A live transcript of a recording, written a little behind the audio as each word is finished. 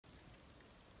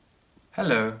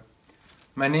Hello,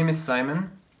 my name is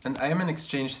Simon and I am an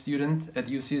exchange student at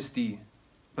UCSD,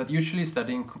 but usually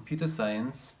studying computer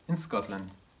science in Scotland.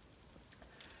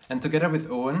 And together with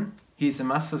Owen, he is a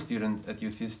master student at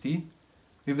UCSD,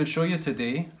 we will show you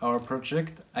today our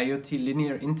project IoT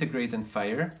Linear Integrate and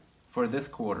Fire for this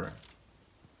quarter.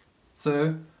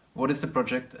 So, what is the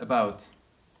project about?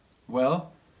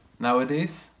 Well,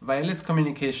 nowadays, wireless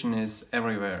communication is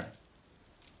everywhere.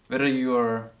 Whether you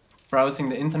are browsing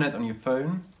the internet on your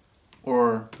phone,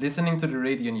 or listening to the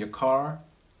radio in your car,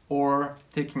 or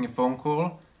taking a phone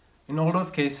call, in all those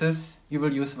cases you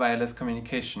will use wireless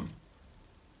communication.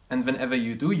 And whenever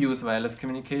you do use wireless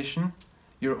communication,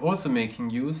 you're also making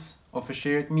use of a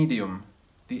shared medium,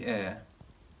 the air.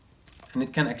 And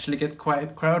it can actually get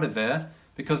quite crowded there,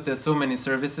 because there are so many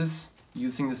services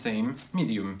using the same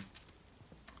medium.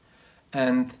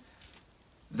 And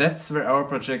that's where our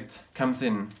project comes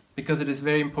in, because it is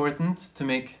very important to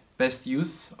make best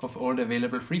use of all the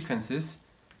available frequencies,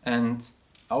 and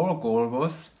our goal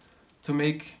was to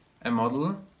make a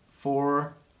model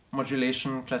for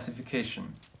modulation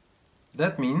classification.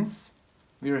 That means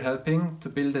we are helping to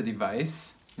build a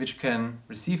device which can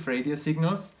receive radio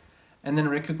signals and then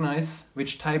recognize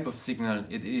which type of signal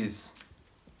it is.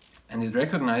 And it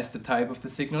recognized the type of the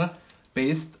signal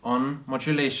based on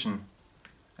modulation.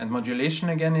 And modulation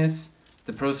again is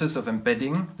the process of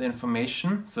embedding the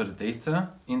information, so the data,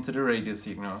 into the radio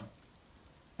signal.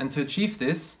 And to achieve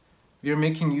this, we are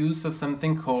making use of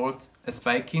something called a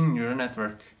spiking neural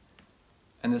network.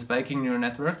 And the spiking neural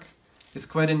network is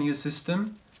quite a new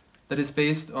system that is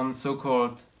based on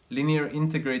so-called linear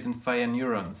integrate and fire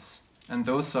neurons. And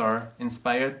those are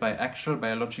inspired by actual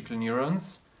biological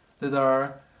neurons that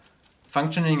are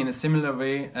functioning in a similar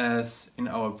way as in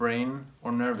our brain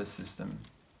or nervous system.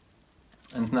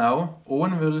 And now,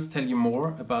 Owen will tell you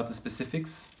more about the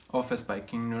specifics of a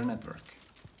spiking neural network.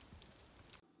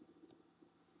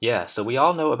 Yeah, so we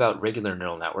all know about regular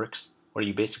neural networks, where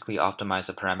you basically optimize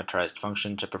a parameterized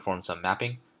function to perform some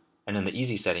mapping, and in the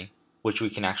easy setting, which we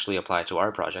can actually apply to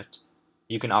our project,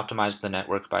 you can optimize the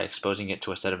network by exposing it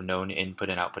to a set of known input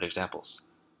and output examples.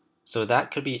 So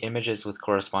that could be images with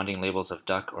corresponding labels of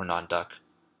duck or non-duck,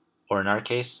 or in our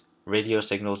case, radio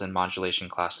signals and modulation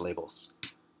class labels.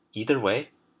 Either way,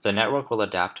 the network will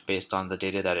adapt based on the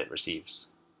data that it receives.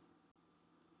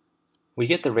 We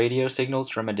get the radio signals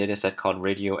from a dataset called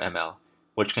radio ML,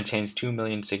 which contains 2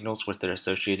 million signals with their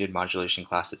associated modulation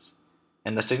classes.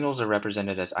 And the signals are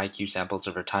represented as IQ samples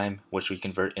over time, which we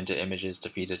convert into images to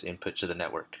feed as input to the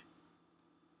network.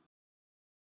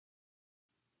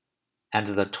 And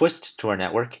the twist to our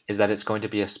network is that it's going to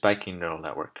be a spiking neural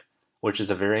network, which is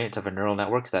a variant of a neural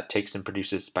network that takes and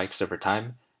produces spikes over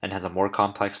time and has a more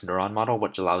complex neuron model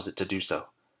which allows it to do so.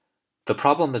 The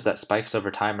problem is that spikes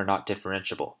over time are not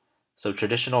differentiable, so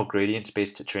traditional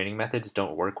gradients-based training methods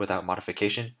don't work without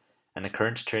modification, and the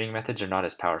current training methods are not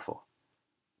as powerful.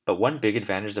 But one big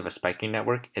advantage of a spiking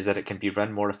network is that it can be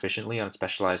run more efficiently on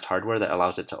specialized hardware that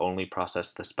allows it to only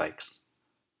process the spikes.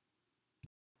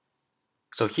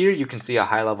 So here you can see a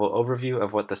high-level overview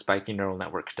of what the spiking neural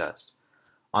network does.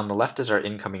 On the left is our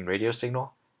incoming radio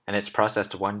signal, and it's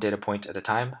processed one data point at a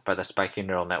time by the spiking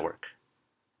neural network.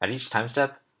 At each time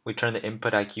step, we turn the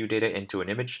input IQ data into an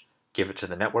image, give it to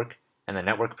the network, and the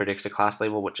network predicts a class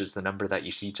label, which is the number that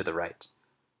you see to the right.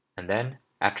 And then,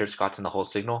 after it's gotten the whole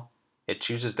signal, it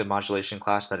chooses the modulation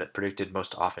class that it predicted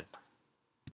most often.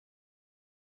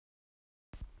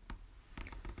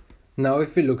 Now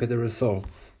if we look at the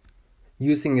results.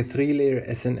 Using a 3-layer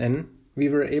SNN, we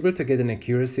were able to get an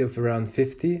accuracy of around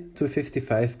 50 to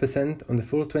 55% on the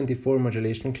full 24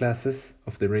 modulation classes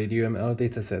of the radio ML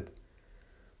dataset.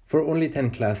 For only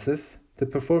 10 classes, the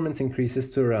performance increases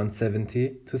to around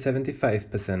 70 to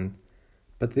 75%,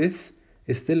 but this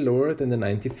is still lower than the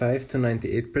 95 to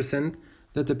 98%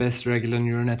 that the best regular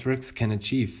neural networks can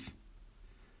achieve.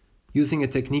 Using a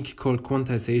technique called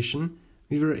quantization,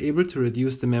 we were able to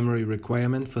reduce the memory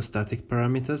requirement for static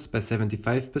parameters by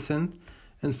 75%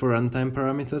 and for runtime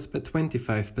parameters by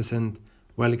 25%,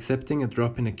 while accepting a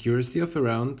drop in accuracy of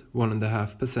around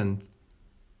 1.5%.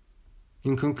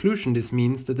 In conclusion, this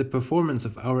means that the performance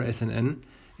of our SNN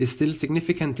is still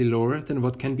significantly lower than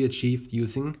what can be achieved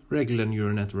using regular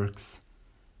neural networks.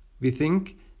 We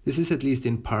think this is at least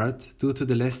in part due to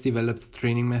the less developed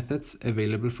training methods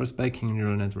available for spiking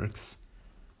neural networks.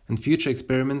 And future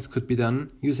experiments could be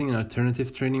done using an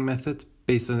alternative training method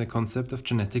based on the concept of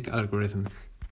genetic algorithms.